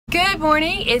Good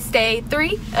morning. It's day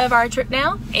 3 of our trip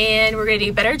now, and we're going to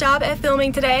do a better job at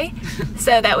filming today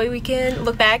so that way we can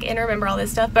look back and remember all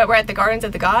this stuff. But we're at the Gardens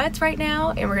of the Gods right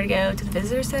now, and we're going to go to the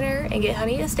visitor center and get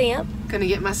Honey a stamp. Gonna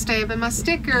get my stamp and my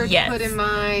sticker to put in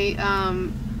my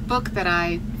book that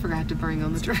I forgot to bring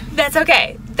on the trip. That's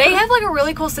okay. They have like a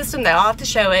really cool system though. I'll have to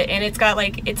show it, and it's got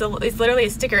like it's literally a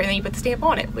sticker, and then you put the stamp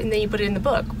on it, and then you put it in the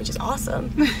book, which is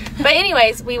awesome. But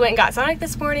anyways, we went and got Sonic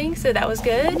this morning, so that was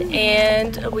good,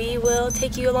 and we will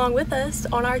take you along with us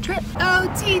on our trip.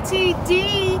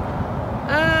 OTTD,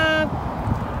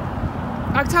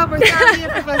 October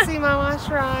 30th, if I see my watch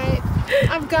right.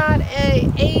 I've got a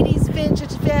 80s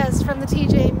vintage vest from the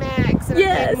TJ Maxx, and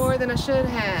I paid more than I should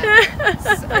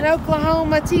have. An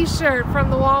Oklahoma t-shirt from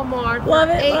the Walmart for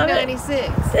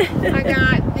 $8.96. I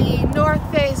got the North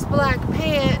Face black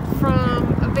pant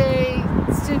from a very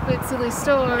stupid, silly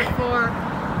store for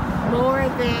more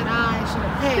than I should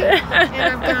have paid. And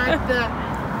I've got the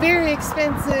very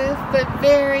expensive but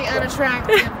very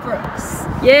unattractive Brooks.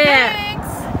 Yeah.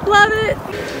 Thanks. Love it.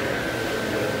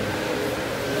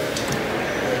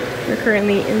 We're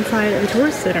currently inside of the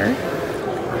tourist center,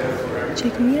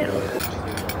 checking it out.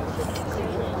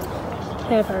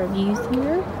 Have our views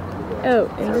here. Oh,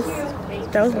 and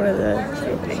that was one of the,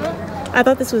 I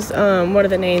thought this was one of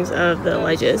the names of the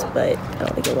ledges, but I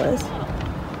don't think it was.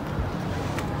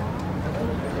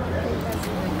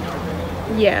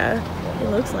 Yeah, it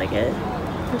looks like it,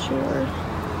 for sure.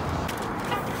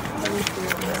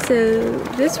 So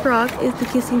this rock is the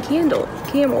Kissing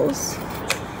Camels,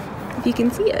 if you can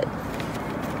see it.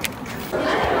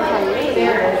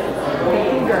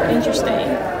 Interesting.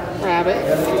 Rabbit.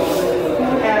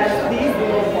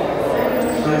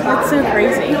 That's so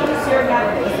crazy.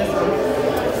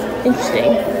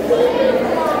 Interesting.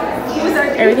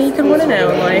 Everything you could want to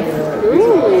know in life.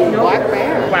 Ooh, black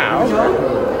bear. Wow.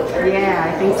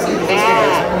 Yeah, I think so.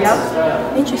 Yep.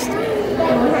 Interesting.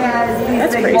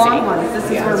 That's crazy. Long ones. This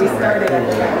is where we started at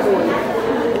the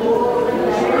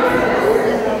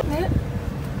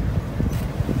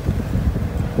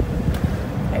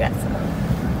I got some.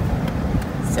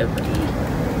 So pretty.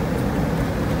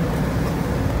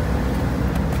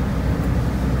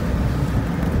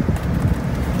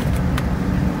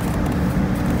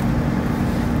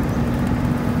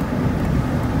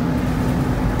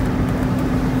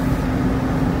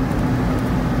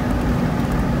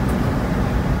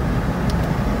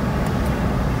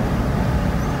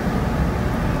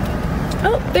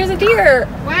 Oh, there's a deer.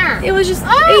 Where? It was just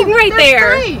eating right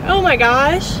there. Great. Oh my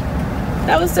gosh.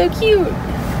 That was so cute.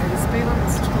 The speed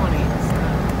limit's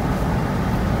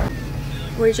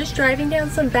 20. We're just driving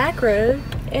down some back road,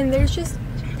 and there's just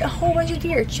a whole bunch of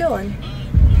deer chilling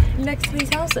next to these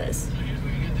houses.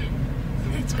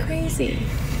 It's crazy.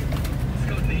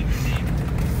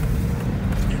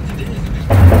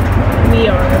 We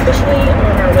are officially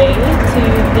on our way to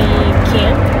the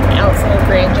camp outside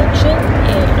Grand Junction,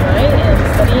 and I am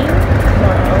studying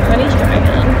while Honey's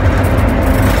driving.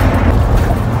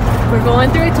 We're going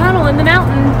through a tunnel in the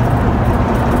mountain.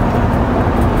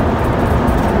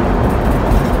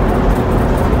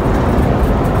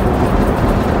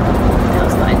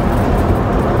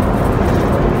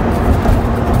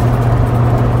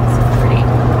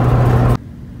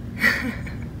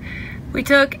 We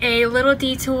took a little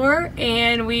detour,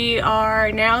 and we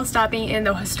are now stopping in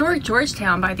the historic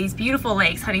Georgetown by these beautiful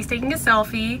lakes. Honey's taking a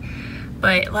selfie,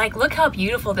 but like, look how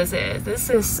beautiful this is. This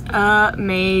is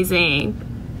amazing.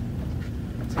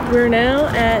 We're now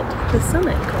at the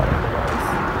summit.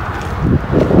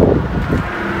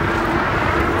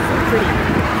 So pretty.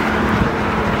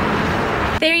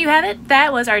 There you have it.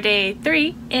 That was our day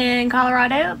 3 in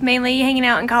Colorado. Mainly hanging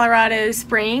out in Colorado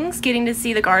Springs, getting to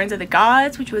see the Gardens of the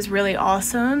Gods, which was really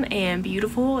awesome and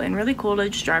beautiful and really cool to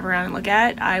just drive around and look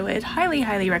at. I would highly,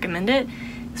 highly recommend it.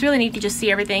 It's really neat to just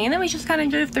see everything. And then we just kind of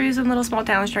drove through some little small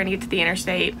towns trying to get to the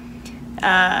interstate.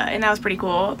 And that was pretty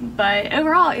cool. But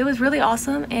overall, it was really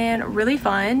awesome and really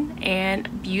fun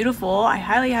and beautiful. I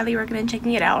highly, highly recommend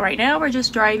checking it out. Right now, we're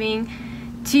just driving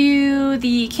to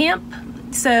the camp.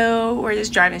 So we're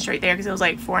just driving straight there because it was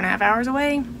like 4.5 hours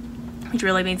away, which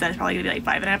really means that it's probably gonna be like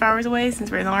 5.5 hours away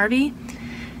since we're in the RV.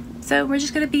 So we're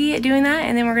just gonna be doing that,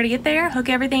 and then we're gonna get there, hook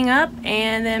everything up,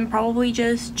 and then probably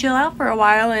just chill out for a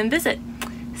while and visit.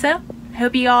 So I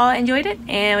hope you all enjoyed it,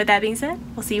 and with that being said,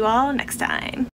 we'll see you all next time.